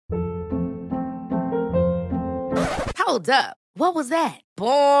Hold up. What was that?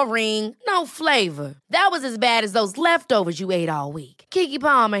 Boring. No flavor. That was as bad as those leftovers you ate all week. Keke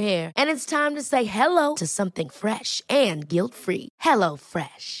Palmer here. And it's time to say hello to something fresh and guilt-free. Hello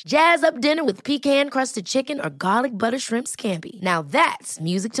Fresh. Jazz up dinner with pecan-crusted chicken or garlic butter shrimp scampi. Now that's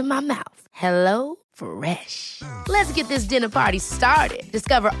music to my mouth. Hello Fresh. Let's get this dinner party started.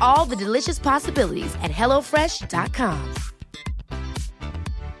 Discover all the delicious possibilities at hellofresh.com.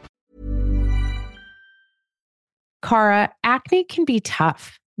 Cara, acne can be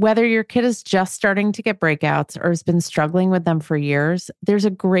tough. Whether your kid is just starting to get breakouts or has been struggling with them for years, there's a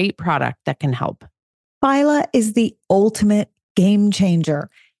great product that can help. Phyla is the ultimate game changer.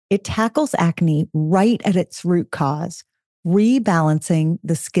 It tackles acne right at its root cause, rebalancing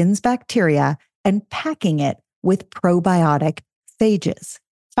the skin's bacteria and packing it with probiotic phages.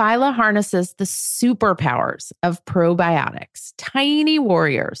 Phyla harnesses the superpowers of probiotics, tiny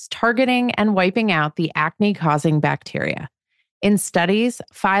warriors targeting and wiping out the acne-causing bacteria. In studies,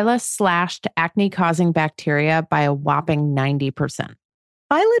 Phyla slashed acne-causing bacteria by a whopping 90%.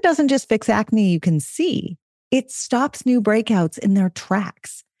 Phyla doesn't just fix acne you can see. It stops new breakouts in their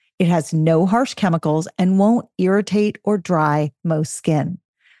tracks. It has no harsh chemicals and won't irritate or dry most skin.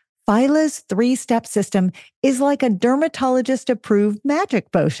 Phyla's 3-step system is like a dermatologist-approved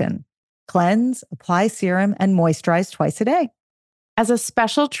magic potion. Cleanse, apply serum, and moisturize twice a day. As a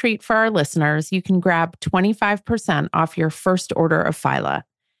special treat for our listeners, you can grab 25% off your first order of Phyla.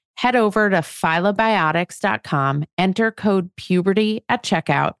 Head over to phylabiotics.com, enter code PUBERTY at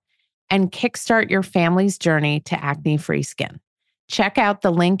checkout, and kickstart your family's journey to acne-free skin. Check out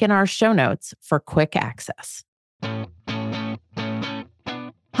the link in our show notes for quick access.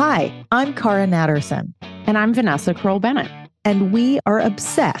 Hi, I'm Cara Natterson. And I'm Vanessa Kroll-Bennett. And we are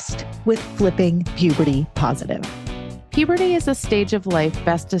obsessed with flipping puberty positive. Puberty is a stage of life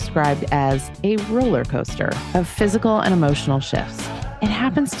best described as a roller coaster of physical and emotional shifts. It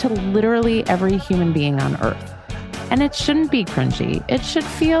happens to literally every human being on Earth. And it shouldn't be cringy. It should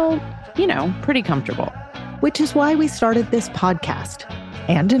feel, pretty comfortable. Which is why we started this podcast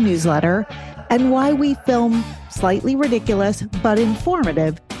and a newsletter, and why we film slightly ridiculous but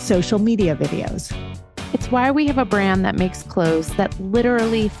informative social media videos. It's why we have a brand that makes clothes that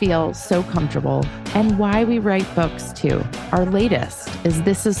literally feel so comfortable, and why we write books too. Our latest is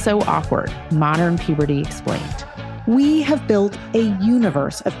This Is So Awkward, Modern Puberty Explained. We have built a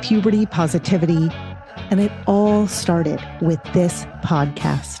universe of puberty positivity, and it all started with this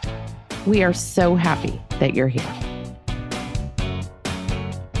podcast. We are so happy that you're here.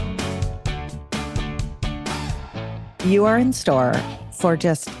 You are in store for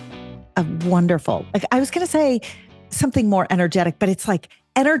just a wonderful, I was going to say something more energetic, but it's like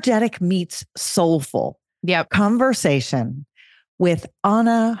energetic meets soulful. Yep. Conversation with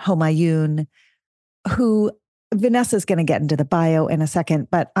Anna Homayoun, who Vanessa's going to get into the bio in a second,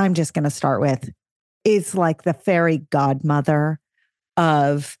 but I'm just going to start with, is like the fairy godmother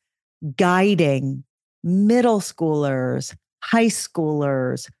of guiding middle schoolers, high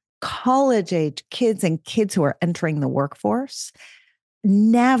schoolers, college-age kids and kids who are entering the workforce,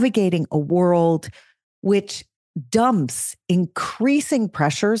 navigating a world which dumps increasing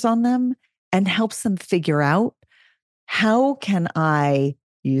pressures on them and helps them figure out, how can I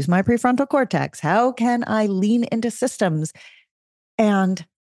use my prefrontal cortex? How can I lean into systems and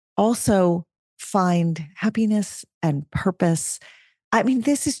also find happiness and purpose? I mean,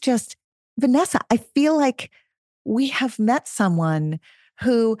 this is just, Vanessa, I feel like we have met someone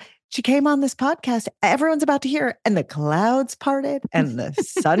who, she came on this podcast, everyone's about to hear, and the clouds parted and the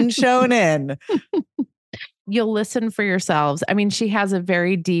sun shone in. You'll listen for yourselves. I mean, she has a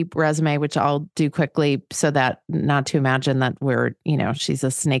very deep resume, which I'll do quickly so that not to imagine that we're, she's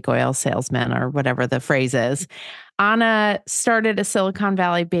a snake oil salesman or whatever the phrase is. Anna started a Silicon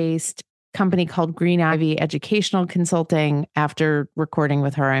Valley-based company called Green Ivy Educational Consulting. After recording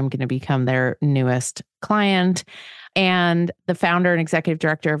with her, I'm going to become their newest client. And the founder and executive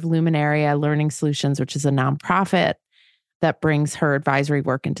director of Luminaria Learning Solutions, which is a nonprofit that brings her advisory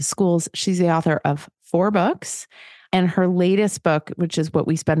work into schools. She's the author of 4 books. And her latest book, which is what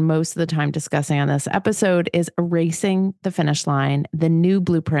we spend most of the time discussing on this episode, is Erasing the Finish Line, the new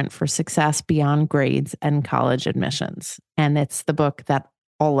blueprint for success beyond grades and college admissions. And it's the book that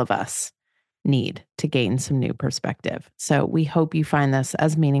all of us need to gain some new perspective. So we hope you find this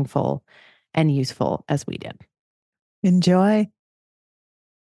as meaningful and useful as we did. Enjoy.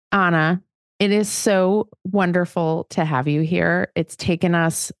 Anna, it is so wonderful to have you here. It's taken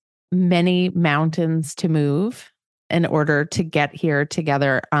us many mountains to move in order to get here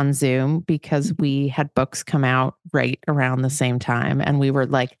together on Zoom, because we had books come out right around the same time. And we were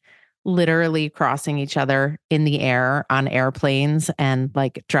like literally crossing each other in the air on airplanes and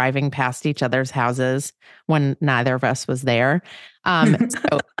like driving past each other's houses when neither of us was there.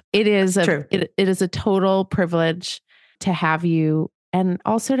 So it is it is a total privilege to have you, and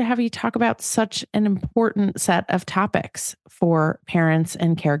also to have you talk about such an important set of topics for parents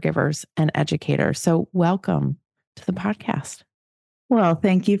and caregivers and educators. So welcome to the podcast. Well,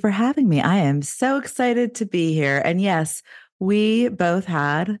 thank you for having me. I am so excited to be here. And yes, we both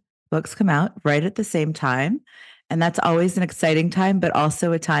had books come out right at the same time. And that's always an exciting time, but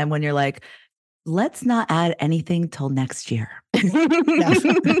also a time when you're like, let's not add anything till next year.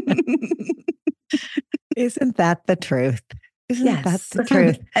 Isn't that the truth? Isn't that the Yes.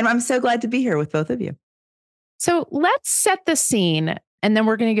 truth? And I'm so glad to be here with both of you. So let's set the scene, and then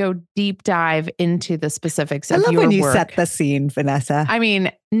we're going to go deep dive into the specifics I of love your when you work. set the scene, Vanessa. I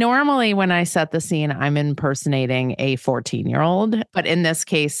mean, normally when I set the scene, I'm impersonating a 14-year-old, but in this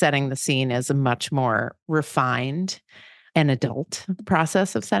case, setting the scene is a much more refined and adult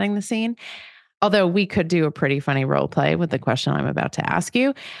process of setting the scene. Although we could do a pretty funny role play with the question I'm about to ask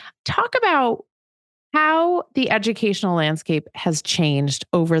you. Talk about how the educational landscape has changed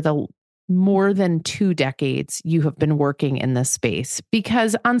over the more than 2 decades you have been working in this space.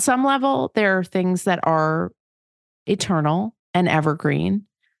 Because on some level, there are things that are eternal and evergreen.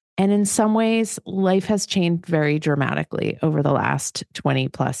 And in some ways, life has changed very dramatically over the last 20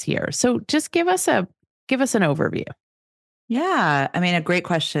 plus years. So just give us an overview. Yeah. I mean, a great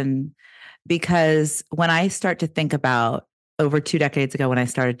question, because when I start to think about over 2 decades ago, when I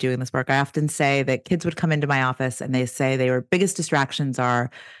started doing this work, I often say that kids would come into my office and they say their biggest distractions are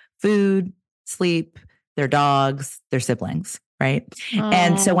food, sleep, their dogs, their siblings. Right.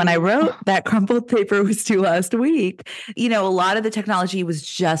 And so when I wrote that crumpled paper was due last week, a lot of the technology was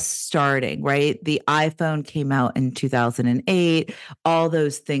just starting, right? The iPhone came out in 2008. All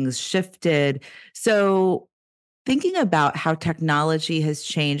those things shifted. So thinking about how technology has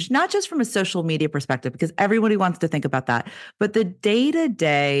changed, not just from a social media perspective, because everybody wants to think about that, but the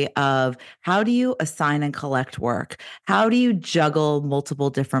day-to-day of how do you assign and collect work? How do you juggle multiple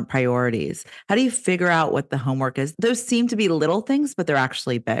different priorities? How do you figure out what the homework is? Those seem to be little things, but they're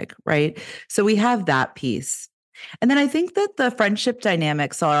actually big, right? So we have that piece. And then I think that the friendship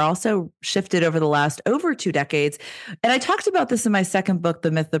dynamics are also shifted over the last over 2 decades. And I talked about this in my second book,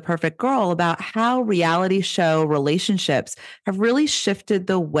 The Myth, The Perfect Girl, about how reality show relationships have really shifted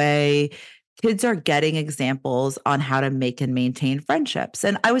the way kids are getting examples on how to make and maintain friendships.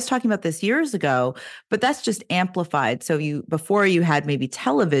 And I was talking about this years ago, but that's just amplified. So before you had maybe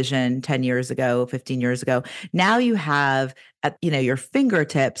television 10 years ago, 15 years ago, now you have at your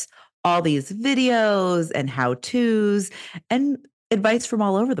fingertips all these videos and how-tos and advice from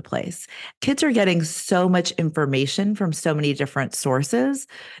all over the place. Kids are getting so much information from so many different sources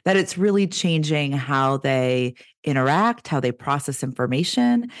that it's really changing how they interact, how they process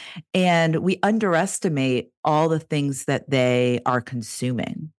information. And we underestimate all the things that they are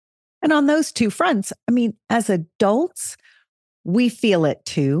consuming. And on those two fronts, I mean, as adults, we feel it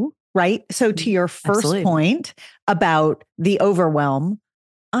too, right? So to your first Absolutely. point about the overwhelm,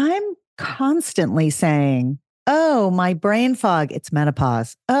 I'm constantly saying, oh, my brain fog, it's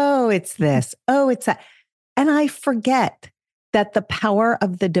menopause. Oh, it's this. Oh, it's that. And I forget that the power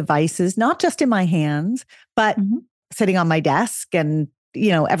of the devices, not just in my hands, but sitting on my desk and,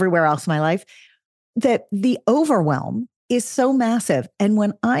 everywhere else in my life, that the overwhelm is so massive. And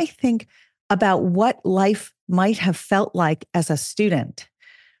when I think about what life might have felt like as a student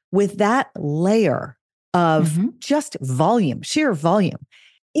with that layer of just volume, sheer volume,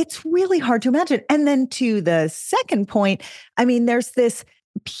 it's really hard to imagine. And then to the second point, I mean, there's this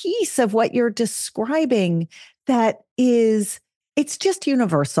piece of what you're describing that it's just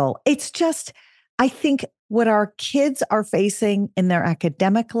universal. It's just, I think what our kids are facing in their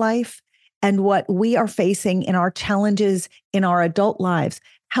academic life and what we are facing in our challenges in our adult lives.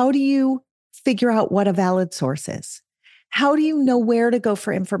 How do you figure out what a valid source is? How do you know where to go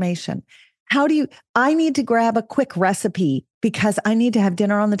for information? I need to grab a quick recipe because I need to have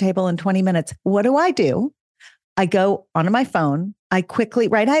dinner on the table in 20 minutes. What do? I go onto my phone. I quickly,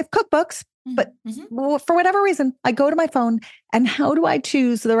 right? I have cookbooks, but for whatever reason, I go to my phone and how do I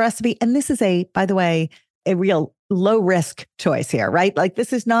choose the recipe? And this is by the way, a real low risk choice here, right? Like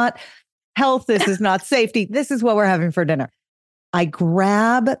this is not health. This is not safety. This is what we're having for dinner. I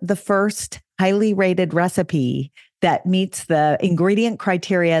grab the first highly rated recipe that meets the ingredient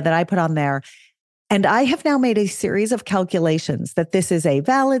criteria that I put on there. And I have now made a series of calculations that this is a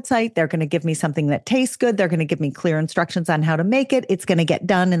valid site. They're going to give me something that tastes good. They're going to give me clear instructions on how to make it. It's going to get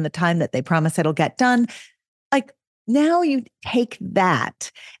done in the time that they promise it'll get done. Like Now you take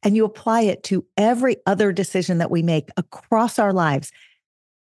that and you apply it to every other decision that we make across our lives.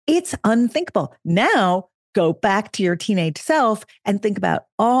 It's unthinkable. Now go back to your teenage self and think about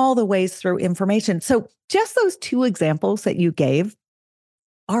all the ways through information. So just those two examples that you gave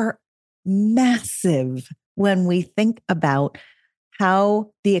are massive when we think about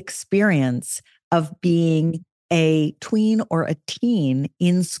how the experience of being a tween or a teen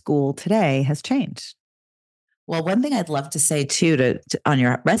in school today has changed. Well, one thing I'd love to say too on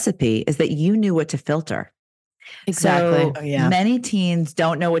your recipe is that you knew what to filter. Exactly. So many teens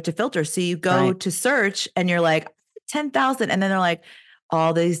don't know what to filter. So you go to search and you're like 10,000. And then they're like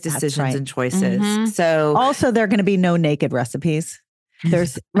all these decisions and choices. So also there are going to be no naked recipes.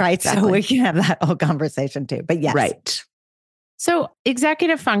 There's right. Exactly. So we can have that whole conversation too, but yes. Right. So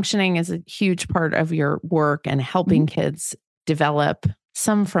executive functioning is a huge part of your work and helping kids develop,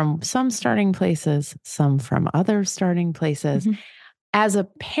 some from some starting places, some from other starting places. As a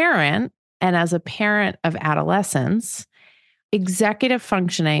parent and as a parent of adolescents, executive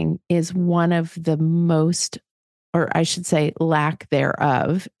functioning is one of the most, or I should say lack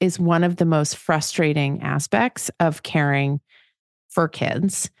thereof, is one of the most frustrating aspects of caring for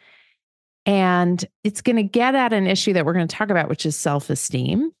kids. And it's going to get at an issue that we're going to talk about, which is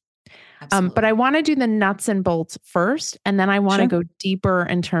self-esteem. But I want to do the nuts and bolts first. And then I want to go deeper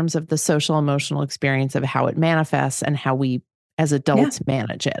in terms of the social emotional experience of how it manifests and how we as adults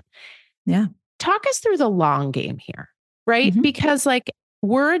manage it. Yeah. Talk us through the long game here, right? Because like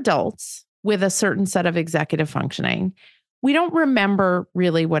we're adults with a certain set of executive functioning. We don't remember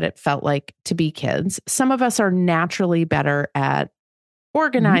really what it felt like to be kids. Some of us are naturally better at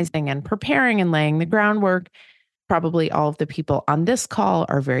organizing and preparing and laying the groundwork. Probably all of the people on this call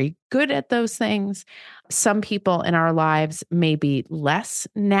are very good at those things. Some people in our lives may be less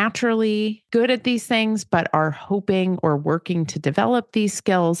naturally good at these things, but are hoping or working to develop these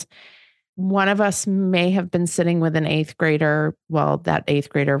skills. One of us may have been sitting with an 8th grader while that 8th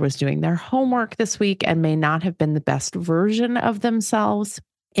grader was doing their homework this week and may not have been the best version of themselves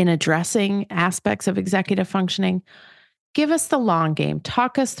in addressing aspects of executive functioning. Give us the long game.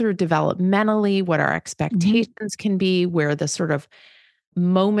 Talk us through developmentally what our expectations can be, where the sort of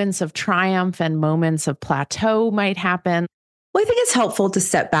moments of triumph and moments of plateau might happen. Well, I think it's helpful to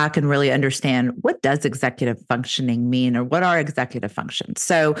step back and really understand what does executive functioning mean or what are executive functions.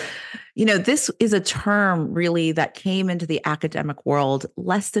 So, this is a term really that came into the academic world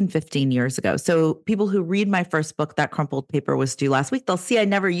less than 15 years ago. So people who read my first book, That Crumpled Paper Was Due Last Week, they'll see I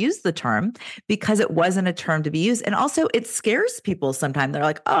never used the term because it wasn't a term to be used. And also it scares people sometimes. They're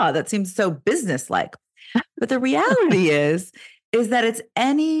like, oh, that seems so businesslike. But the reality is that it's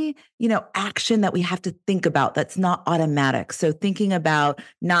any, action that we have to think about that's not automatic. So thinking about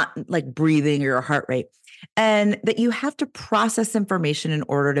not like breathing or your heart rate, and that you have to process information in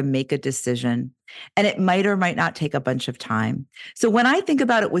order to make a decision. And it might or might not take a bunch of time. So when I think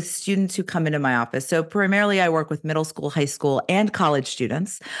about it with students who come into my office, so primarily I work with middle school, high school, and college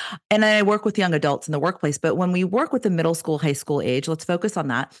students, and then I work with young adults in the workplace. But when we work with the middle school, high school age, let's focus on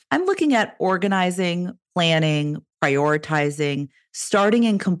that. I'm looking at organizing, planning, prioritizing, starting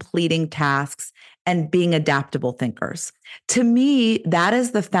and completing tasks, and being adaptable thinkers. To me, that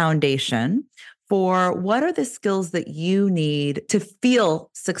is the foundation for what are the skills that you need to feel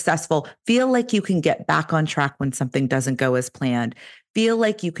successful, feel like you can get back on track when something doesn't go as planned, feel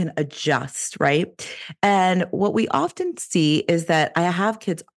like you can adjust, right? And what we often see is that I have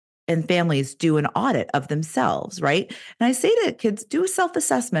kids and families do an audit of themselves, right? And I say to kids, do a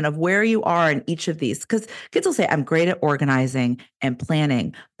self-assessment of where you are in each of these, because kids will say, I'm great at organizing and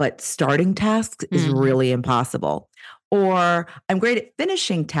planning, but starting tasks is really impossible. Or I'm great at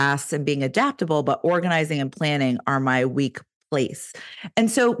finishing tasks and being adaptable, but organizing and planning are my weak place. And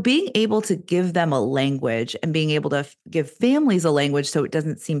so being able to give them a language and being able to give families a language so it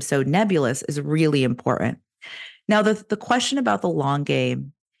doesn't seem so nebulous is really important. Now, the question about the long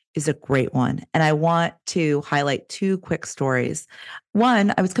game is a great one. And I want to highlight 2 quick stories.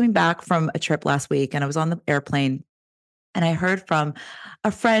 One, I was coming back from a trip last week and I was on the airplane and I heard from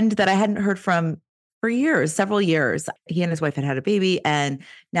a friend that I hadn't heard from for years, several years. He and his wife had had a baby and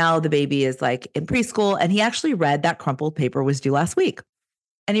now the baby is like in preschool. And he actually read That Crumpled Paper Was Due Last Week.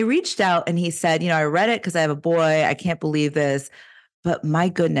 And he reached out and he said, I read it because I have a boy. I can't believe this, but my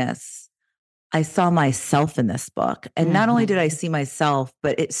goodness, I saw myself in this book. And not only did I see myself,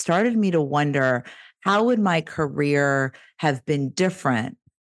 but it started me to wonder, how would my career have been different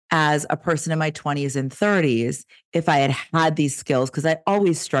as a person in my 20s and 30s if I had had these skills? Because I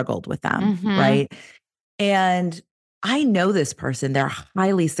always struggled with them, right? And I know this person. They're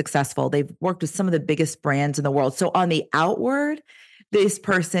highly successful. They've worked with some of the biggest brands in the world. So on the outward, this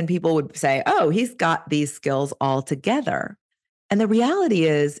person, people would say, oh, he's got these skills all together. And the reality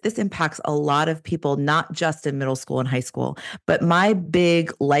is, this impacts a lot of people, not just in middle school and high school. But my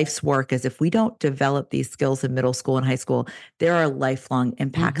big life's work is if we don't develop these skills in middle school and high school, there are lifelong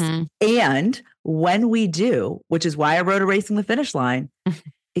impacts. And when we do, which is why I wrote Erasing the Finish Line,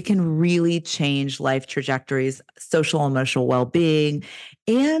 it can really change life trajectories, social and emotional well-being,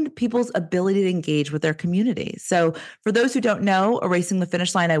 and people's ability to engage with their community. So for those who don't know, Erasing the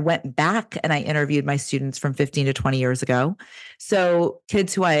Finish Line, I went back and I interviewed my students from 15 to 20 years ago. So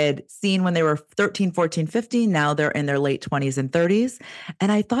kids who I had seen when they were 13, 14, 15, now they're in their late 20s and 30s.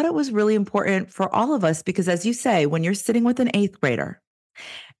 And I thought it was really important for all of us because, as you say, when you're sitting with an eighth grader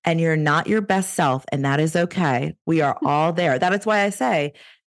and you're not your best self, and that is okay, we are all there. That is why I say,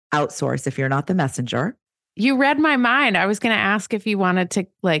 outsource if you're not the messenger. You read my mind. I was going to ask if you wanted to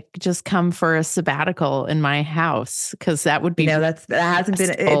like just come for a sabbatical in my house, because that would be, that hasn't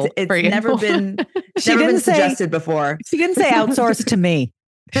been, it's never been, she never didn't been say, suggested before. She didn't say outsource to me.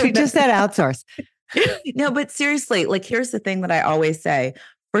 She just said outsource. No, but seriously, like, here's the thing that I always say.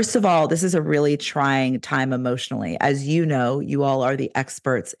 First of all, this is a really trying time emotionally. As you know, you all are the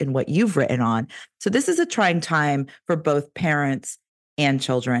experts in what you've written on. So this is a trying time for both parents and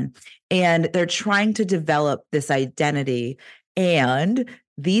children. And they're trying to develop this identity. And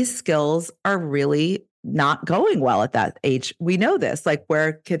these skills are really not going well at that age. We know this, like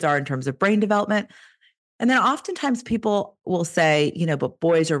where kids are in terms of brain development. And then oftentimes people will say, but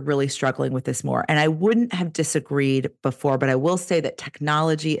boys are really struggling with this more. And I wouldn't have disagreed before, but I will say that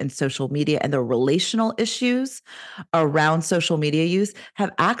technology and social media and the relational issues around social media use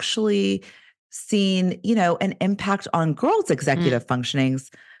have actually seen, an impact on girls' executive functionings,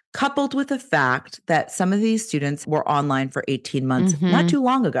 coupled with the fact that some of these students were online for 18 months, not too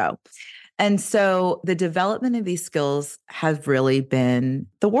long ago. And so the development of these skills has really been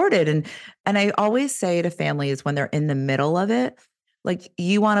thwarted. And I always say to families when they're in the middle of it, like,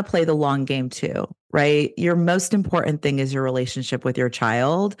 you want to play the long game too, right? Your most important thing is your relationship with your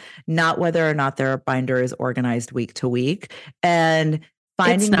child, not whether or not their binder is organized week to week. And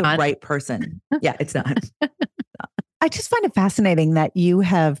finding the right person. Yeah, it's not. I just find it fascinating that you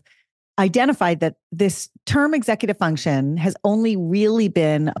have identified that this term executive function has only really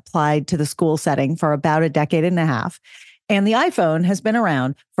been applied to the school setting for about a decade and a half. And the iPhone has been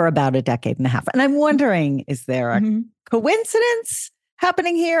around for about a decade and a half. And I'm wondering, is there a coincidence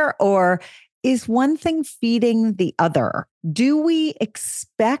happening here, or is one thing feeding the other? Do we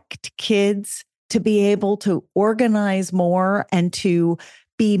expect kids to be able to organize more and to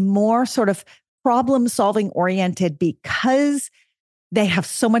be more sort of problem-solving oriented because they have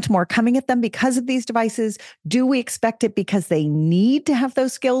so much more coming at them because of these devices? Do we expect it because they need to have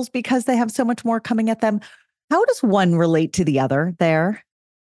those skills because they have so much more coming at them? How does one relate to the other there?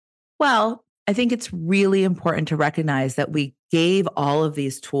 Well, I think it's really important to recognize that we gave all of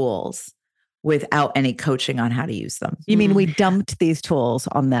these tools without any coaching on how to use them. You mean we dumped these tools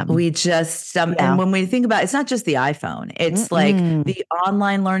on them? We just, and when we think about it, it's not just the iPhone. It's like the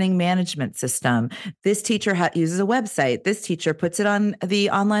online learning management system. This teacher uses a website. This teacher puts it on the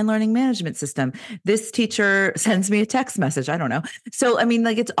online learning management system. This teacher sends me a text message. I don't know. So, I mean,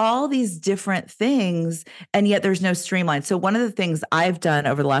 like, it's all these different things, and yet there's no streamline. So one of the things I've done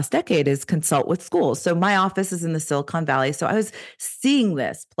over the last decade is consult with schools. So my office is in the Silicon Valley. So I was seeing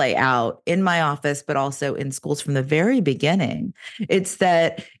this play out in my office, but also in schools from the very beginning. It's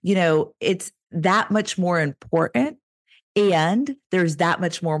that, it's that much more important, and there's that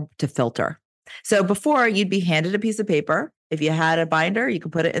much more to filter. So before, you'd be handed a piece of paper. If you had a binder, you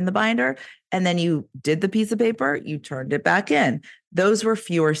could put it in the binder, and then you did the piece of paper, you turned it back in. Those were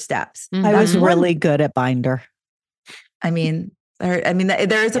fewer steps. I was really good at binder. I mean,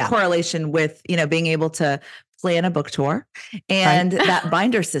 there is a correlation with, being able to plan a book tour and that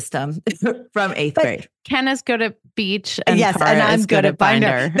binder system from eighth grade. Ken is good at beach, and yes, Tara and I'm is good at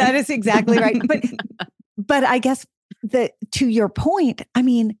binder. That is exactly right. But I guess that, to your point, I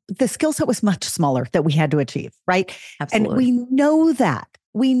mean, the skill set was much smaller that we had to achieve, right? Absolutely. And we know that.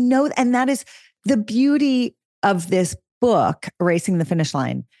 And that is the beauty of this book, Erasing the Finish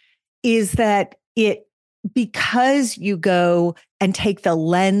Line, is that because you go and take the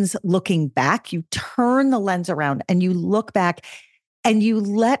lens looking back, you turn the lens around and you look back and you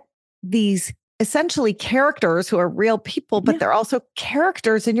let these essentially characters who are real people, but they're also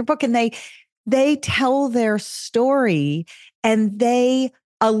characters in your book, and they tell their story, and they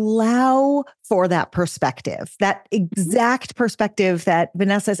allow for that perspective, that exact perspective that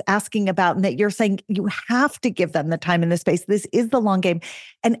Vanessa's asking about, and that you're saying you have to give them the time and the space. This is the long game.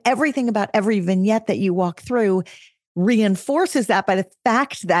 And everything about every vignette that you walk through reinforces that by the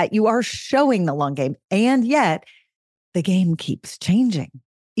fact that you are showing the long game. And yet the game keeps changing.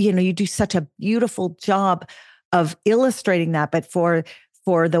 You do such a beautiful job of illustrating that. But for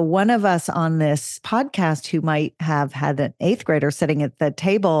the one of us on this podcast who might have had an 8th grader sitting at the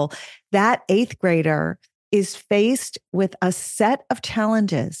table, that 8th grader is faced with a set of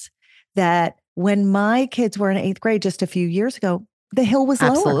challenges that when my kids were in 8th grade just a few years ago, the hill was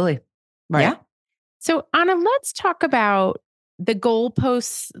lower. Absolutely. Right. Yeah. So Anna, let's talk about the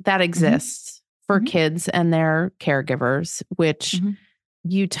goalposts that exist for kids and their caregivers, which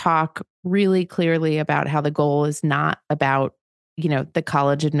you talk really clearly about how the goal is not about, the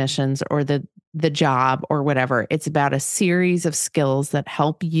college admissions or the job or whatever. It's about a series of skills that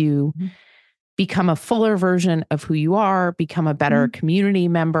help you become a fuller version of who you are, become a better community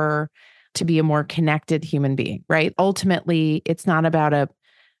member, to be a more connected human being, right? Ultimately, it's not about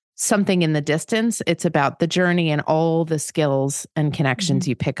something in the distance. It's about the journey and all the skills and connections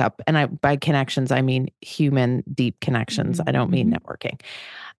you pick up. And by connections, I mean human, deep connections. I don't mean networking.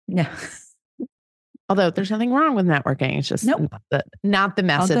 Yeah. Although there's nothing wrong with networking. It's just not the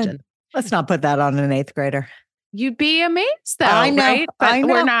message. And let's not put that on an 8th grader. You'd be amazed though, I know, right? But I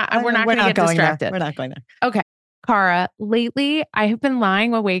know. we're not going to get distracted. There. We're not going there. Okay. Cara, lately I have been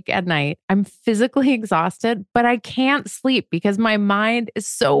lying awake at night. I'm physically exhausted, but I can't sleep because my mind is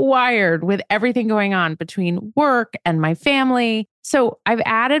so wired with everything going on between work and my family. So I've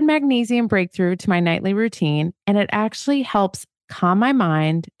added Magnesium Breakthrough to my nightly routine, and it actually helps calm my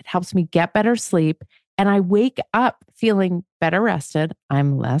mind. It helps me get better sleep, and I wake up feeling better rested.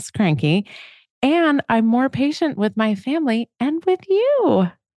 I'm less cranky, and I'm more patient with my family and with you.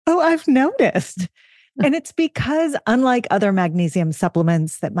 Oh, I've noticed. And it's because, unlike other magnesium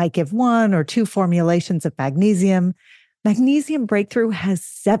supplements that might give 1 or 2 formulations of magnesium, Magnesium Breakthrough has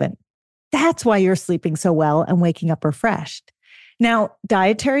 7. That's why you're sleeping so well and waking up refreshed. Now,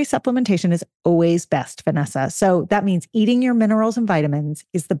 dietary supplementation is always best, Vanessa. So that means eating your minerals and vitamins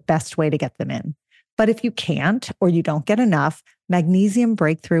is the best way to get them in. But if you can't or you don't get enough, Magnesium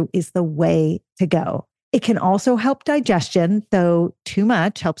Breakthrough is the way to go. It can also help digestion, though too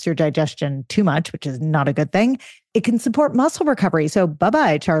much helps your digestion too much, which is not a good thing. It can support muscle recovery. So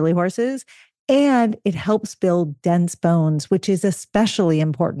bye-bye, Charlie horses. And it helps build dense bones, which is especially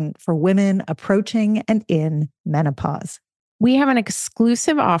important for women approaching and in menopause. We have an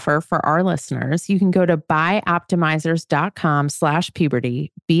exclusive offer for our listeners. You can go to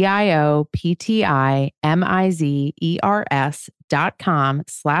bioptimizers.com/puberty,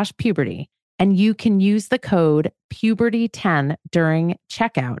 bioptimizers.com/puberty. And you can use the code PUBERTY10 during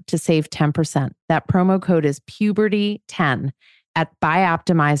checkout to save 10%. That promo code is PUBERTY10 at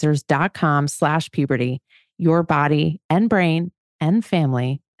bioptimizers.com/puberty. Your body and brain and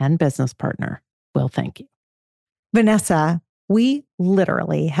family and business partner will thank you. Vanessa, we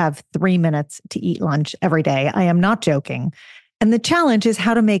literally have 3 minutes to eat lunch every day. I am not joking. And the challenge is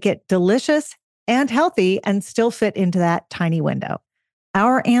how to make it delicious and healthy and still fit into that tiny window.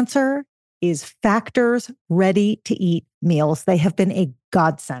 Our answer is Factor's ready-to-eat meals. They have been a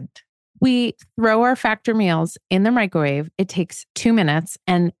godsend. We throw our Factor meals in the microwave. It takes 2 minutes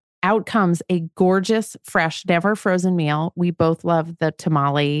and out comes a gorgeous, fresh, never frozen meal. We both love the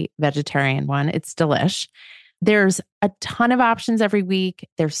tamale vegetarian one. It's delish. There's a ton of options every week.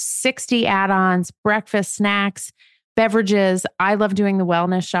 There's 60 add-ons, breakfast, snacks, beverages. I love doing the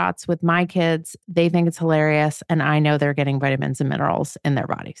wellness shots with my kids. They think it's hilarious. And I know they're getting vitamins and minerals in their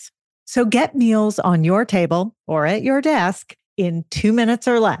bodies. So get meals on your table or at your desk in 2 minutes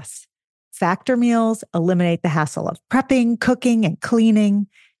or less. Factor meals eliminate the hassle of prepping, cooking, and cleaning.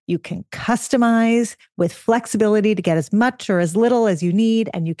 You can customize with flexibility to get as much or as little as you need,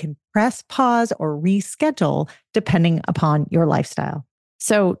 and you can press pause or reschedule depending upon your lifestyle.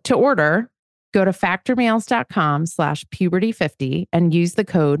 So to order, go to factormeals.com/puberty50 and use the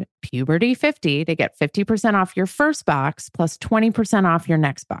code puberty50 to get 50% off your first box plus 20% off your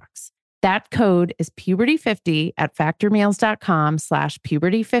next box. That code is puberty50 at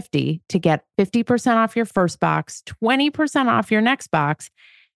factormeals.com/puberty50 to get 50% off your first box, 20% off your next box.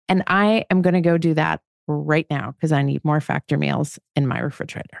 And I am going to go do that right now because I need more Factor meals in my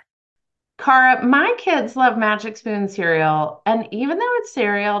refrigerator. Cara, my kids love Magic Spoon cereal, and even though it's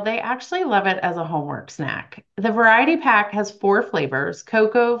cereal, they actually love it as a homework snack. The variety pack has 4 flavors: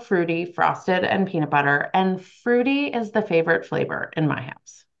 cocoa, fruity, frosted, and peanut butter, and fruity is the favorite flavor in my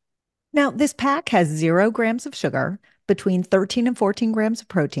house. Now, this pack has 0 grams of sugar, between 13 and 14 grams of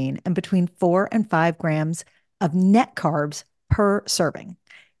protein, and between 4 and 5 grams of net carbs per serving.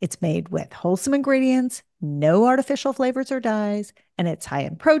 It's made with wholesome ingredients, no artificial flavors or dyes, and it's high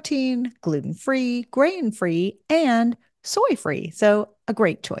in protein, gluten-free, grain-free, and soy-free. So a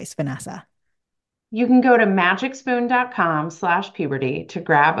great choice, Vanessa. You can go to magicspoon.com/puberty to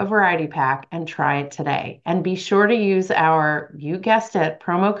grab a variety pack and try it today. And be sure to use our, you guessed it,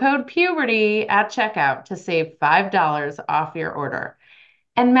 promo code puberty at checkout to save $5 off your order.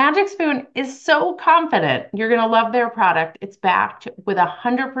 And Magic Spoon is so confident you're going to love their product. It's backed with a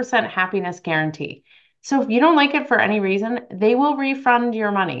 100% happiness guarantee. So if you don't like it for any reason, they will refund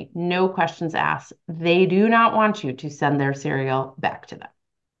your money. No questions asked. They do not want you to send their cereal back to them.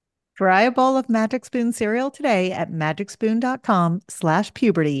 Try a bowl of Magic Spoon cereal today at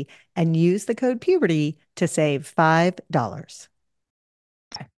magicspoon.com/puberty and use the code puberty to save $5.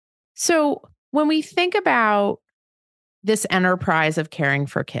 So when we think about this enterprise of caring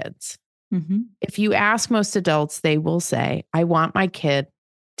for kids, if you ask most adults, they will say, I want my kid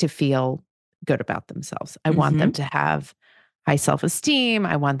to feel good about themselves. I want them to have high self-esteem.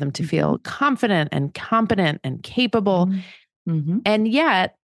 I want them to feel confident and competent and capable. And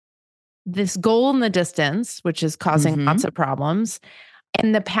yet, this goal in the distance, which is causing lots of problems,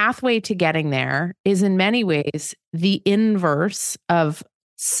 and the pathway to getting there is in many ways the inverse of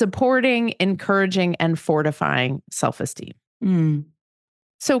supporting, encouraging, and fortifying self-esteem.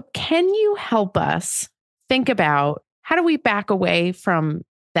 So can you help us think about how do we back away from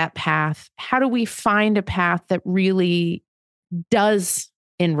that path? How do we find a path that really does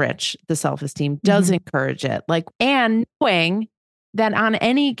enrich the self-esteem, does encourage it? And knowing that on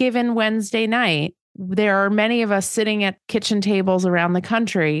any given Wednesday night, there are many of us sitting at kitchen tables around the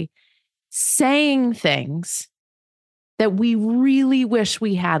country saying things that we really wish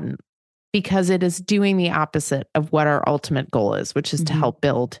we hadn't, because it is doing the opposite of what our ultimate goal is, which is to help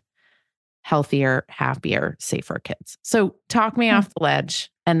build healthier, happier, safer kids. So talk me off the ledge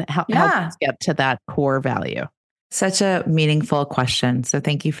and help us get to that core value. Such a meaningful question. So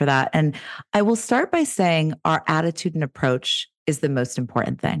thank you for that. And I will start by saying our attitude and approach is the most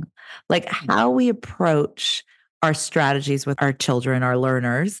important thing. Like how we approach our strategies with our children, our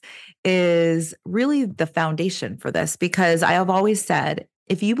learners, is really the foundation for this. Because I have always said,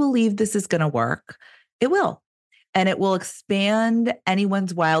 if you believe this is going to work, it will. And it will expand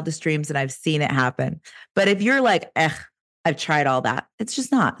anyone's wildest dreams. And I've seen it happen. But if you're like, I've tried all that, it's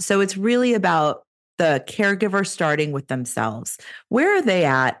just not. So it's really about the caregiver starting with themselves. Where are they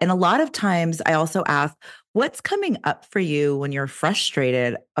at? And a lot of times I also ask, what's coming up for you when you're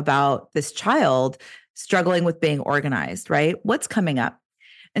frustrated about this child struggling with being organized, right? What's coming up?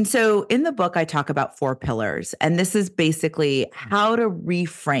 And so in the book, I talk about 4 pillars, and this is basically how to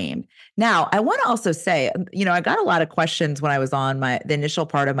reframe. Now, I want to also say, I got a lot of questions when I was on the initial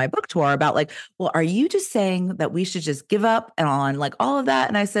part of my book tour about well, are you just saying that we should just give up and on all of that?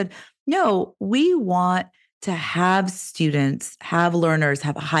 And I said, no, we want to have students, have learners,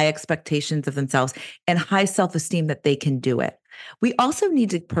 have high expectations of themselves and high self-esteem that they can do it. We also need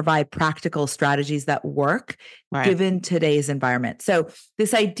to provide practical strategies that work given today's environment. So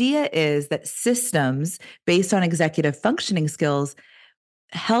this idea is that systems based on executive functioning skills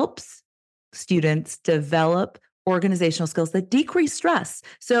helps students develop organizational skills that decrease stress.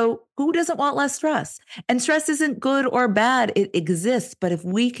 So who doesn't want less stress? And stress isn't good or bad. It exists. But if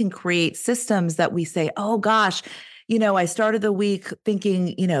we can create systems that we say, oh gosh, I started the week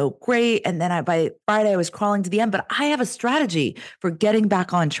thinking, great. And then by Friday, I was crawling to the end, but I have a strategy for getting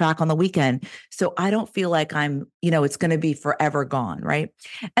back on track on the weekend. So I don't feel like I'm, it's going to be forever gone. Right.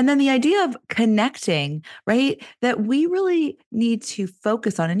 And then the idea of connecting, right, that we really need to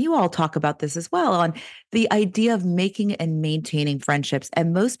focus on, and you all talk about this as well, on the idea of making and maintaining friendships.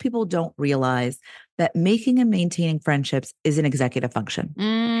 And most people don't realize that making and maintaining friendships is an executive function.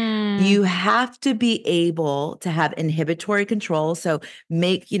 You have to be able to have inhibitory control. So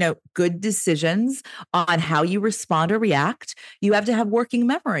make, good decisions on how you respond or react. You have to have working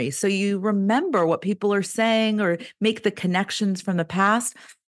memory. So you remember what people are saying or make the connections from the past.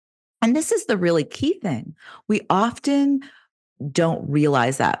 And this is the really key thing. We often don't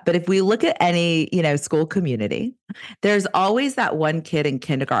realize that. But if we look at any, school community, there's always that one kid in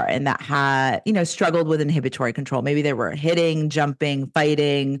kindergarten that had, struggled with inhibitory control. Maybe they were hitting, jumping,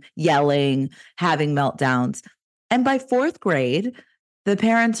 fighting, yelling, having meltdowns. And by 4th grade, the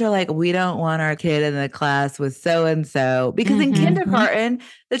parents are like, we don't want our kid in the class with so-and-so. Because in kindergarten,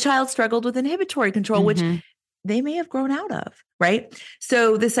 the child struggled with inhibitory control, which they may have grown out of, right?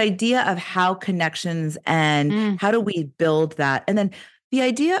 So this idea of how connections and how do we build that? And then the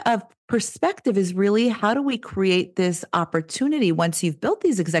idea of perspective is really, how do we create this opportunity once you've built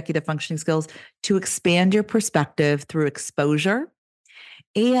these executive functioning skills to expand your perspective through exposure?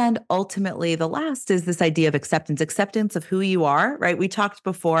 And ultimately, the last is this idea of acceptance of who you are, right? We talked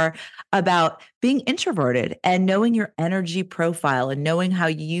before about being introverted and knowing your energy profile and knowing how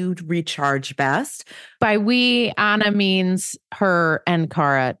you recharge best. By we, Anna means her and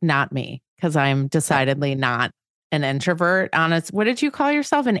Cara, not me, because I'm decidedly not an introvert. Anna, what did you call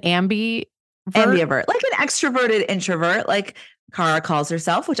yourself? An ambivert? Ambivert, like an extroverted introvert, like Cara calls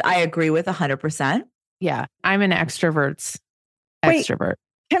herself, which I agree with 100%. Yeah, I'm an extrovert's Wait, extrovert.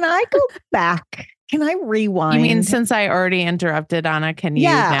 Can I go back? Can I rewind? You mean since I already interrupted, Anna, can you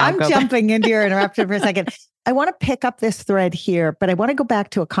now I'm go jumping back? into your interruption for a second. I want to pick up this thread here, but I want to go back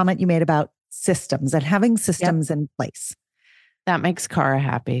to a comment you made about systems and having systems in place. That makes Cara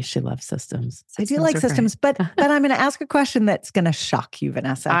happy. She loves systems. I do like systems, but I'm going to ask a question that's going to shock you,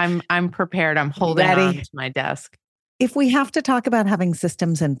 Vanessa. I'm prepared. I'm holding on to my desk. If we have to talk about having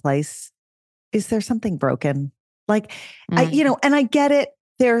systems in place, is there something broken? Like, and I get it.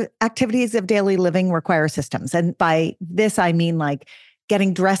 Their activities of daily living require systems. And by this, I mean like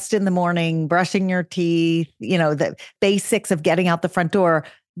getting dressed in the morning, brushing your teeth, the basics of getting out the front door,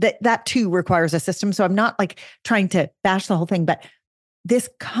 that too requires a system. So I'm not like trying to bash the whole thing, but this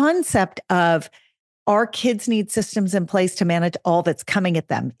concept of our kids need systems in place to manage all that's coming at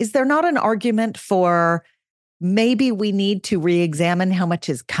them. Is there not an argument for maybe we need to re-examine how much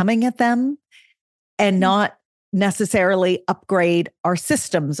is coming at them and not necessarily upgrade our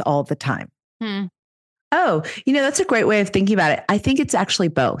systems all the time? Oh, that's a great way of thinking about it. I think it's actually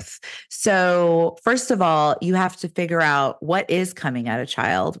both. So first of all, you have to figure out what is coming at a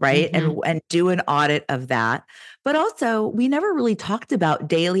child, right? Mm-hmm. And do an audit of that. But also, we never really talked about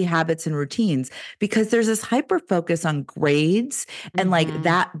daily habits and routines because there's this hyper focus on grades and like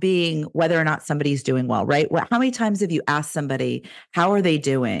that being whether or not somebody's doing well, right? How many times have you asked somebody, how are they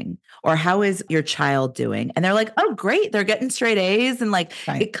doing? Or how is your child doing? And they're like, oh, great. They're getting straight A's. And like,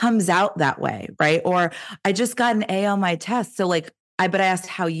 it comes out that way, right? Or I just got an A on my test. So like, but I asked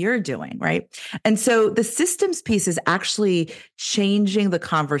how you're doing, right? And so the systems piece is actually changing the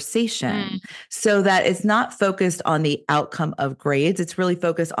conversation so that it's not focused on the outcome of grades. It's really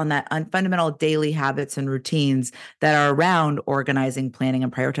focused on that fundamental daily habits and routines that are around organizing, planning,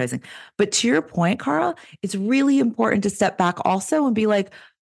 and prioritizing. But to your point, Carl, it's really important to step back also and be like,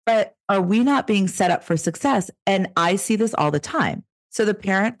 but are we not being set up for success? And I see this all the time. So the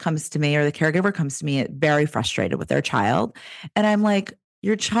parent comes to me or the caregiver comes to me very frustrated with their child. And I'm like,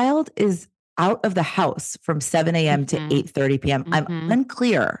 your child is out of the house from 7 a.m. to 8:30 p.m. I'm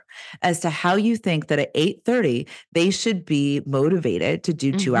unclear as to how you think that at 8:30, they should be motivated to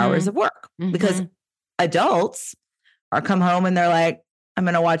do 2 hours of work because adults are come home and they're like, I'm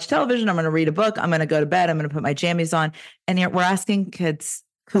going to watch television. I'm going to read a book. I'm going to go to bed. I'm going to put my jammies on. And yet we're asking kids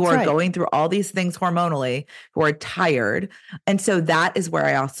who are going through all these things hormonally, who are tired. And so that is where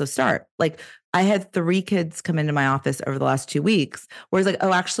I also start. Like I had 3 kids come into my office over the last 2 weeks where it's like,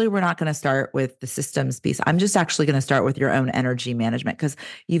 oh, actually, we're not going to start with the systems piece. I'm just actually going to start with your own energy management because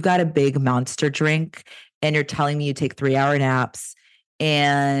you've got a big monster drink and you're telling me you take 3-hour naps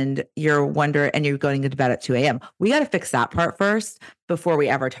and you're going to bed at 2 a.m. We got to fix that part first before we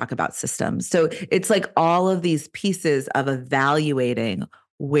ever talk about systems. So it's like all of these pieces of evaluating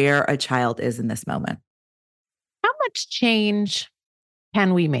where a child is in this moment. How much change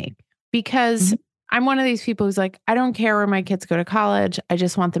can we make? Because I'm one of these people who's like, I don't care where my kids go to college. I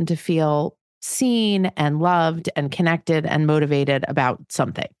just want them to feel seen and loved and connected and motivated about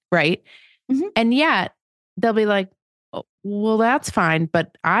something, right? And yet they'll be like, oh, well, that's fine,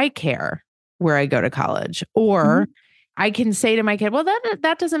 but I care where I go to college. Or I can say to my kid, well,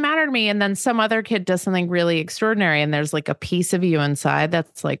 that doesn't matter to me. And then some other kid does something really extraordinary. And there's like a piece of you inside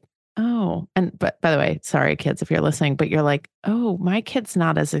that's like, oh, but by the way, sorry, kids, if you're listening, but you're like, oh, my kid's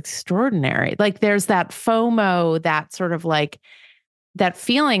not as extraordinary. Like there's that FOMO, that sort of like that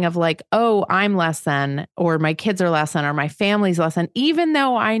feeling of like, oh, I'm less than, or my kids are less than, or my family's less than, even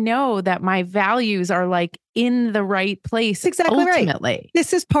though I know that my values are like in the right place. Exactly ultimately. Right.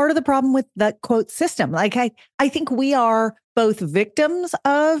 This is part of the problem with the quote system. Like I think we are both victims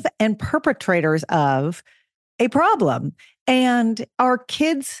of and perpetrators of a problem. And our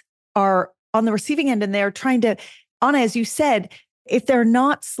kids are on the receiving end and they're trying to, Anna, as you said, if they're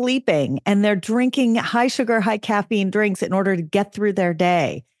not sleeping and they're drinking high sugar, high caffeine drinks in order to get through their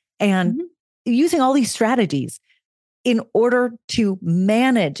day and using all these strategies in order to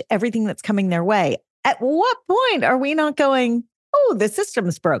manage everything that's coming their way, at what point are we not going, oh, the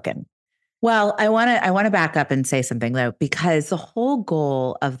system's broken? Well, I want to back up and say something though, because the whole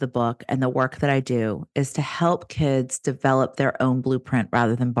goal of the book and the work that I do is to help kids develop their own blueprint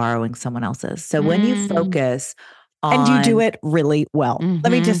rather than borrowing someone else's. So when you focus And you do on it really well.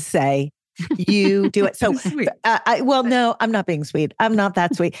 Let me just say, you do it. So, Sweet. well, no, I'm not being sweet. I'm not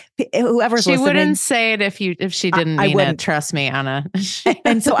that sweet. Whoever's She listening, wouldn't say it if she didn't I mean wouldn't. it. Trust me, Anna.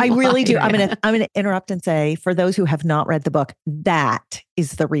 And so I really do. I'm Lying. gonna interrupt and say, for those who have not read the book, that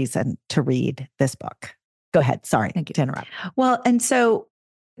is the reason to read this book. Go ahead. Sorry Thank you. to interrupt. Well, and so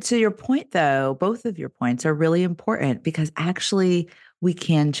to your point though, both of your points are really important because actually we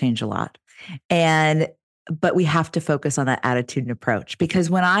can change a lot. But we have to focus on that attitude and approach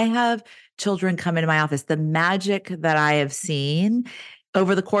because when I have children come into my office, the magic that I have seen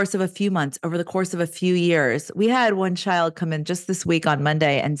over the course of a few months, over the course of a few years, we had one child come in just this week on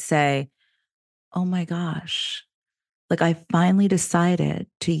Monday and say, "Oh my gosh, like I finally decided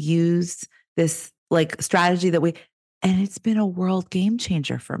to use this like strategy and it's been a world game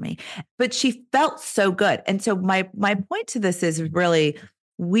changer for me." But she felt so good. And so my point to this is really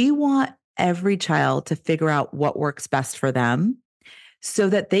we want every child to figure out what works best for them so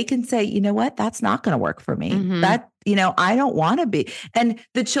that they can say, you know what, that's not going to work for me. That, I don't want to be. And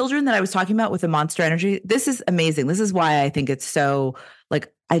the children that I was talking about with the monster energy, this is amazing. This is why I think it's so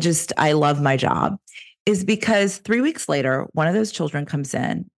like, I love my job is because 3 weeks later, one of those children comes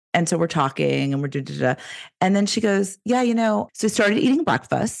in. And so we're talking and we're and then she goes, yeah, so we started eating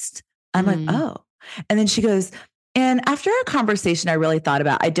breakfast. I'm like, oh. And then she goes, and after our conversation, I really thought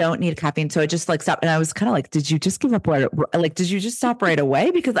about, I don't need caffeine. So I just like stopped. And I was kind of like, did you just give up? Like, did you just stop right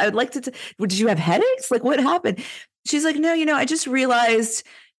away? Because I would like to, did you have headaches? Like what happened? She's like, no, I just realized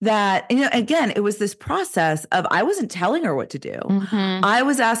that, again, it was this process of, I wasn't telling her what to do. I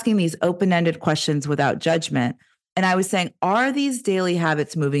was asking these open-ended questions without judgment. And I was saying, are these daily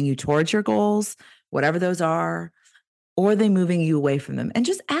habits moving you towards your goals, whatever those are, or are they moving you away from them? And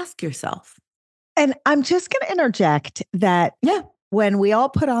just ask yourself. And I'm just going to interject that when we all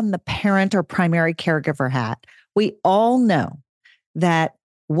put on the parent or primary caregiver hat, we all know that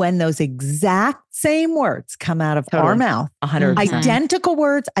when those exact same words come out of our mouth, 100%. identical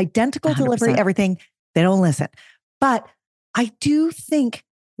words, identical 100%. Delivery, everything, they don't listen. But I do think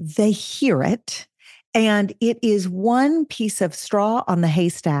they hear it. And it is one piece of straw on the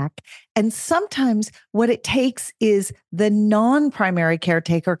haystack. And sometimes what it takes is the non-primary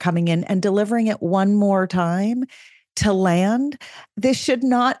caretaker coming in and delivering it one more time to land. This should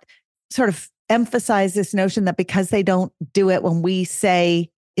not sort of emphasize this notion that because they don't do it when we say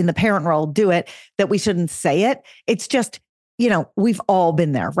in the parent role, do it, that we shouldn't say it. It's just, we've all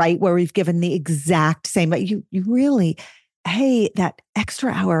been there, right? Where we've given the exact same, but you really... hey, that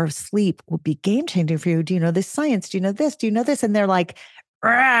extra hour of sleep will be game changing for you. Do you know this science? Do you know this? Do you know this? And they're like,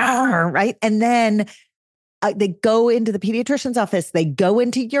 right? And then they go into the pediatrician's office. They go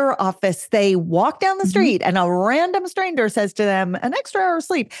into your office. They walk down the street and a random stranger says to them, an extra hour of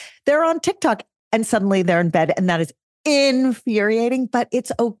sleep. They're on TikTok and suddenly they're in bed. And that is infuriating, but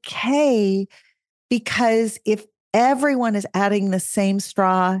it's okay because if everyone is adding the same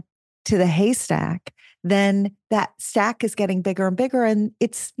straw to the haystack, then that stack is getting bigger and bigger. And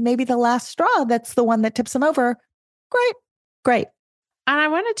it's maybe the last straw that's the one that tips them over. Great. And I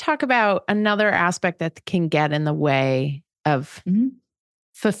want to talk about another aspect that can get in the way of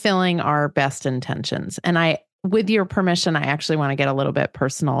fulfilling our best intentions. And with your permission, I actually want to get a little bit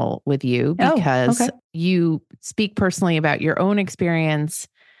personal with you because you speak personally about your own experience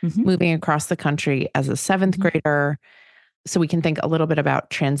moving across the country as a seventh grader. So we can think a little bit about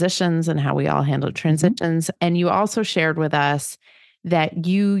transitions and how we all handle transitions. And you also shared with us that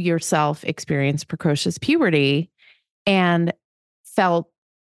you yourself experienced precocious puberty and felt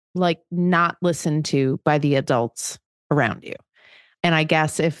like not listened to by the adults around you. And I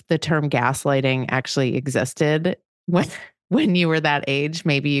guess if the term gaslighting actually existed when you were that age,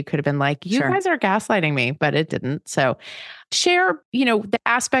 maybe you could have been like, you guys are gaslighting me, but it didn't. So share, the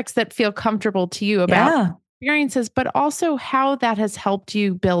aspects that feel comfortable to you about experiences, but also how that has helped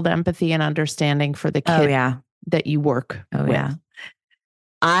you build empathy and understanding for the kid that you work with.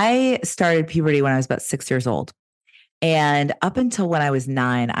 I started puberty when I was about 6 years old. And up until when I was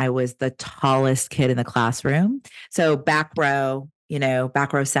 9, I was the tallest kid in the classroom. So back row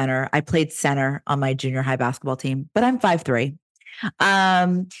center. I played center on my junior high basketball team, but I'm 5'3".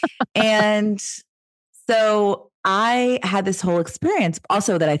 And so I had this whole experience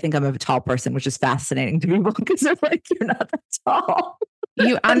also that I think I'm a tall person, which is fascinating to people because they're like, you're not that tall.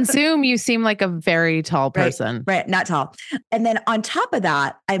 You on Zoom, you seem like a very tall person. Right. Not tall. And then on top of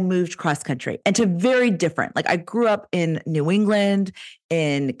that, I moved cross country and to very different. Like I grew up in New England,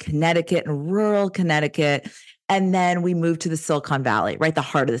 in Connecticut, in rural Connecticut. And then we moved to the Silicon Valley, right? The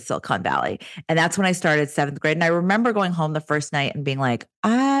heart of the Silicon Valley. And that's when I started 7th grade. And I remember going home the first night and being like,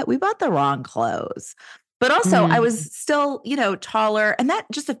 we bought the wrong clothes. But also I was still, taller, and that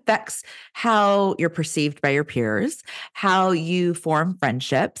just affects how you're perceived by your peers, how you form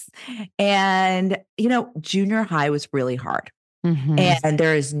friendships. And, junior high was really hard, and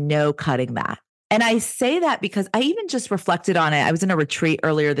there is no cutting that. And I say that because I even just reflected on it. I was in a retreat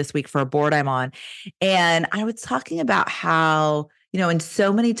earlier this week for a board I'm on, and I was talking about how, in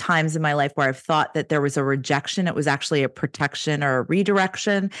so many times in my life where I've thought that there was a rejection, it was actually a protection or a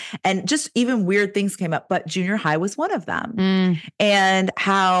redirection. And just even weird things came up, but junior high was one of them. And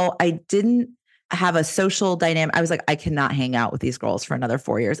how I didn't have a social dynamic. I was like, I cannot hang out with these girls for another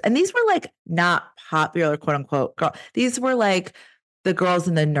 4 years. And these were like not popular, quote unquote, girl. These were like the girls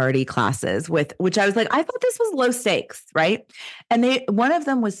in the nerdy classes which I was like, I thought this was low stakes, right? And one of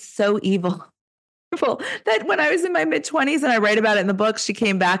them was so evil that when I was in my mid-20s and I write about it in the book, she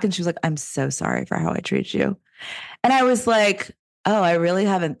came back and she was like, I'm so sorry for how I treated you. And I was like, oh, I really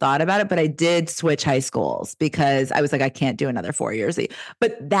haven't thought about it, but I did switch high schools because I was like, I can't do another 4 years.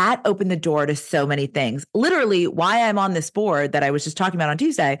 But that opened the door to so many things. Literally, why I'm on this board that I was just talking about on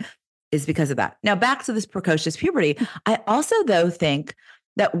Tuesday is because of that. Now, back to this precocious puberty. I also, though, think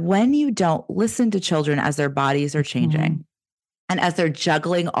that when you don't listen to children as their bodies are changing, and as they're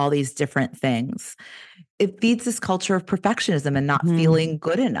juggling all these different things, it feeds this culture of perfectionism and not feeling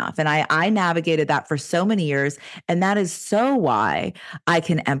good enough. And I navigated that for so many years. And that is so why I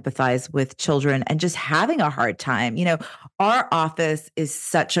can empathize with children and just having a hard time. Our office is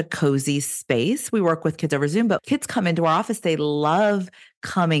such a cozy space. We work with kids over Zoom, but kids come into our office. They love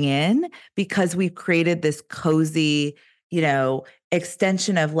coming in because we've created this cozy,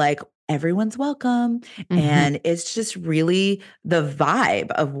 extension of like, everyone's welcome. And it's just really the vibe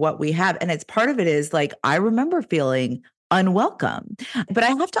of what we have. And it's part of it is like, I remember feeling unwelcome. But I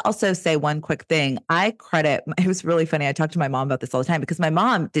have to also say one quick thing. It was really funny. I talk to my mom about this all the time because my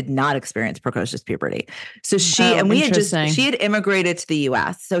mom did not experience precocious puberty. So she had immigrated to the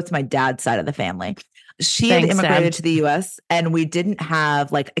US. So it's my dad's side of the family. She had immigrated to the US and we didn't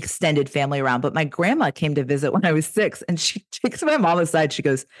have like extended family around, but my grandma came to visit when I was 6 and she takes my mom aside. She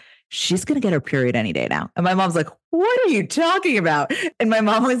goes, she's going to get her period any day now. And my mom's like, what are you talking about? And my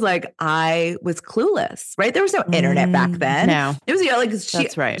mom was like, I was clueless, right? There was no internet back then. No. It was,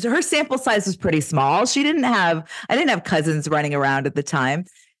 that's right. Her sample size was pretty small. I didn't have cousins running around at the time.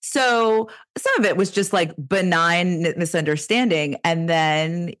 So some of it was just like benign misunderstanding. And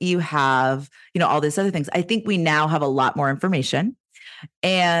then you have, all these other things. I think we now have a lot more information.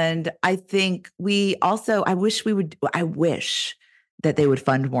 And I think I wish that they would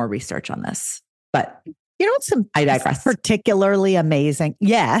fund more research on this. But I digress. Particularly amazing.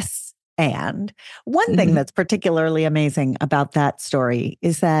 Yes. And one thing that's particularly amazing about that story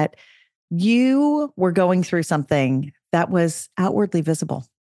is that you were going through something that was outwardly visible.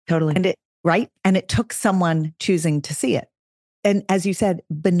 Totally. And it took someone choosing to see it. And as you said,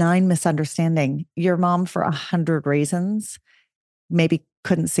 benign misunderstanding. Your mom, for 100 reasons, maybe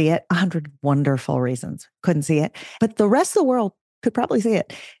couldn't see it. 100 wonderful reasons couldn't see it. But the rest of the world could probably see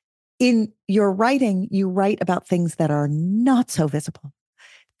it. In your writing, you write about things that are not so visible,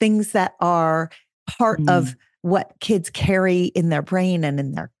 things that are part of what kids carry in their brain and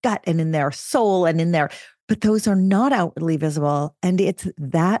in their gut and in their soul but those are not outwardly visible. And it's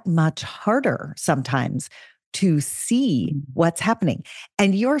that much harder sometimes to see what's happening.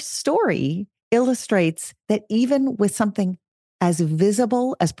 And your story illustrates that even with something as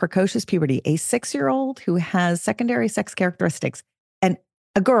visible as precocious puberty, a 6-year-old who has secondary sex characteristics, and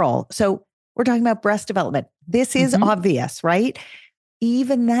a girl. So we're talking about breast development. This is obvious, right?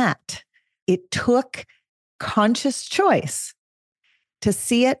 Even that, it took conscious choice to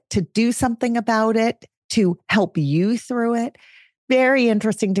see it, to do something about it, to help you through it. Very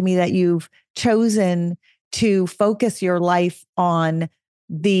interesting to me that you've chosen to focus your life on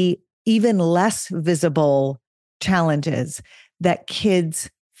the even less visible challenges that kids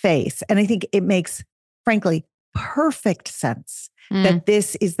face. And I think it makes, frankly, perfect sense that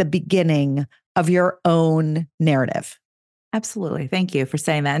this is the beginning of your own narrative. Absolutely. Thank you for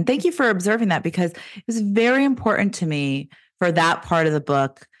saying that. And thank you for observing that because it was very important to me for that part of the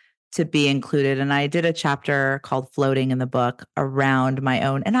book to be included. And I did a chapter called Floating in the book around my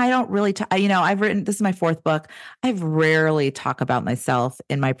own. And I don't really, I've written, this is my fourth book. I've rarely talk about myself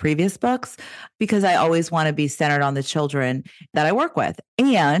in my previous books because I always want to be centered on the children that I work with.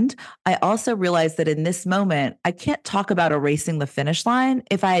 And I also realized that in this moment, I can't talk about erasing the finish line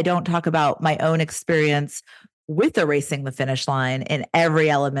if I don't talk about my own experience with erasing the finish line in every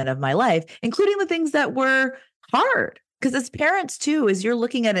element of my life, including the things that were hard. Because as parents too, as you're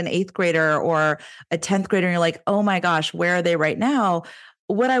looking at an 8th grader or a 10th grader and you're like, oh my gosh, where are they right now?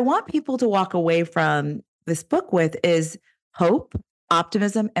 What I want people to walk away from this book with is hope,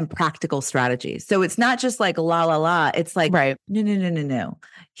 optimism, and practical strategies. So it's not just like la, la, la. It's like, Right. No.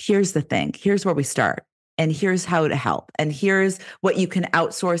 Here's the thing. Here's where we start. And here's how to help. And here's what you can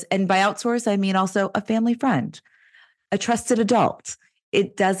outsource. And by outsource, I mean also a family friend, a trusted adult.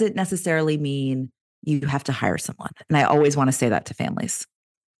 It doesn't necessarily mean you have to hire someone. And I always want to say that to families.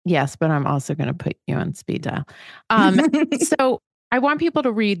 Yes, but I'm also going to put you on speed dial. So I want people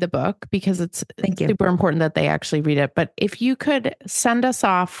to read the book because it's super important that they actually read it. But if you could send us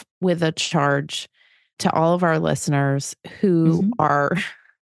off with a charge to all of our listeners who are,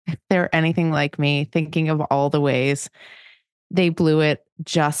 if they're anything like me, thinking of all the ways they blew it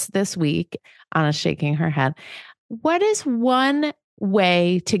just this week. Anna's shaking her head. What is one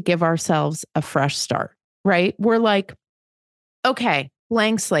way to give ourselves a fresh start, right? We're like, okay,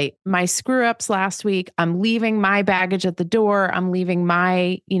 blank slate, my screw ups last week. I'm leaving my baggage at the door. I'm leaving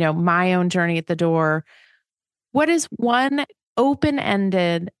my own journey at the door. What is one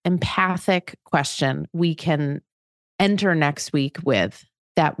open-ended, empathic question we can enter next week with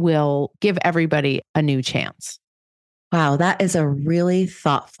that will give everybody a new chance? Wow, that is a really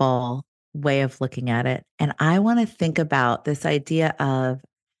thoughtful way of looking at it. And I want to think about this idea of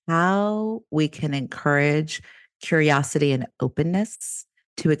how we can encourage curiosity and openness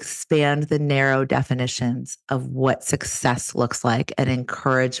to expand the narrow definitions of what success looks like and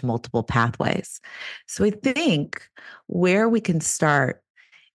encourage multiple pathways. So I think where we can start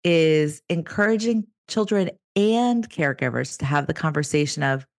is encouraging children and caregivers to have the conversation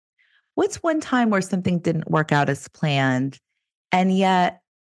of what's one time where something didn't work out as planned, and yet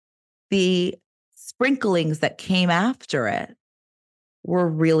the sprinklings that came after it were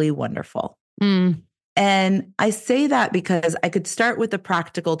really wonderful. And I say that because I could start with the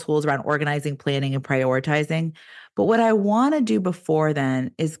practical tools around organizing, planning, and prioritizing. But what I want to do before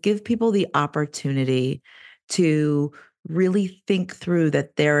then is give people the opportunity to really think through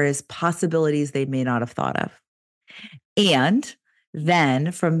that there is possibilities they may not have thought of. And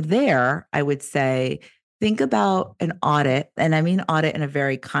then from there, I would say, think about an audit. And I mean audit in a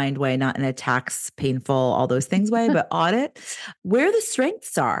very kind way, not in a tax, painful, all those things way, but audit where the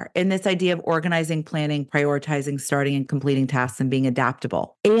strengths are in this idea of organizing, planning, prioritizing, starting and completing tasks and being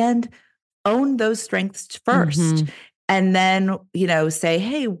adaptable. And own those strengths first. And then, say,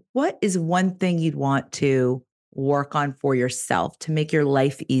 hey, what is one thing you'd want to work on for yourself to make your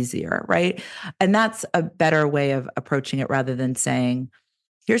life easier, right? And that's a better way of approaching it rather than saying,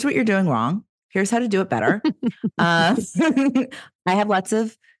 here's what you're doing wrong. Here's how to do it better. I have lots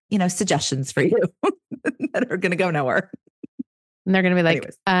of, suggestions for you that are going to go nowhere. And they're going to be like,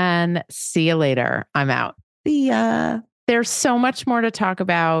 Anyways. and see you later. I'm out. See ya. There's so much more to talk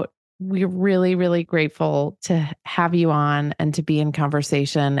about. We're really, really grateful to have you on and to be in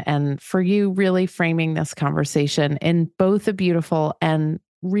conversation and for you really framing this conversation in both a beautiful and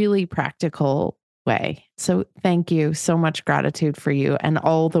really practical way. So thank you. So much gratitude for you and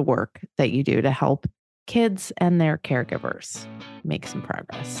all the work that you do to help kids and their caregivers make some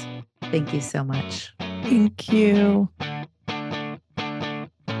progress. Thank you so much. Thank you.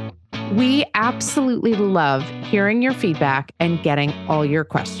 We absolutely love hearing your feedback and getting all your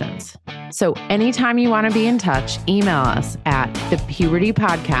questions. So anytime you want to be in touch, email us at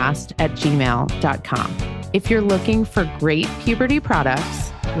thepubertypodcast@gmail.com. If you're looking for great puberty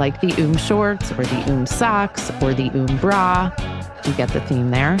products like the shorts or the socks or the bra, you get the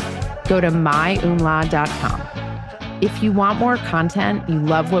theme there, go to myumla.com. If you want more content, you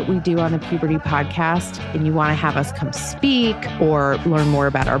love what we do on the Puberty Podcast, and you want to have us come speak or learn more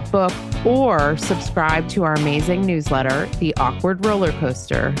about our book or subscribe to our amazing newsletter, The Awkward Roller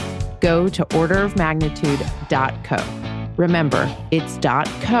Coaster, go to orderofmagnitude.co. Remember, it's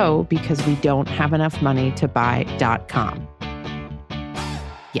 .co because we don't have enough money to buy .com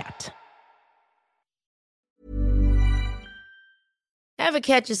yet. Ever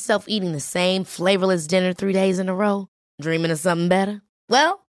catch yourself eating the same flavorless dinner 3 days in a row? Dreaming of something better?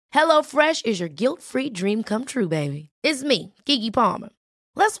 Well, HelloFresh is your guilt-free dream come true, baby. It's me, Keke Palmer.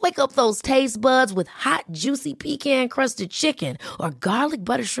 Let's wake up those taste buds with hot, juicy pecan-crusted chicken or garlic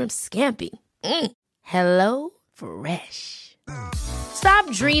butter shrimp scampi. Hello Fresh. Stop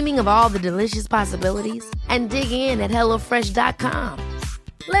dreaming of all the delicious possibilities and dig in at HelloFresh.com.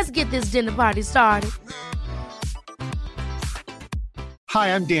 Let's get this dinner party started.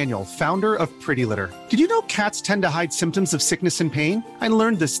 Hi, I'm Daniel, founder of Pretty Litter. Did you know cats tend to hide symptoms of sickness and pain? I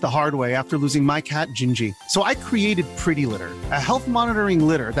learned this the hard way after losing my cat, Gingy. So I created Pretty Litter, a health monitoring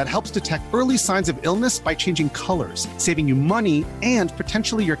litter that helps detect early signs of illness by changing colors, saving you money and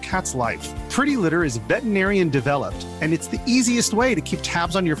potentially your cat's life. Pretty Litter is veterinarian developed, and it's the easiest way to keep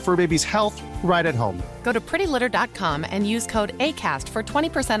tabs on your fur baby's health right at home. Go to prettylitter.com and use code ACAST for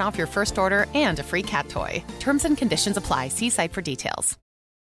 20% off your first order and a free cat toy. Terms and conditions apply. See site for details.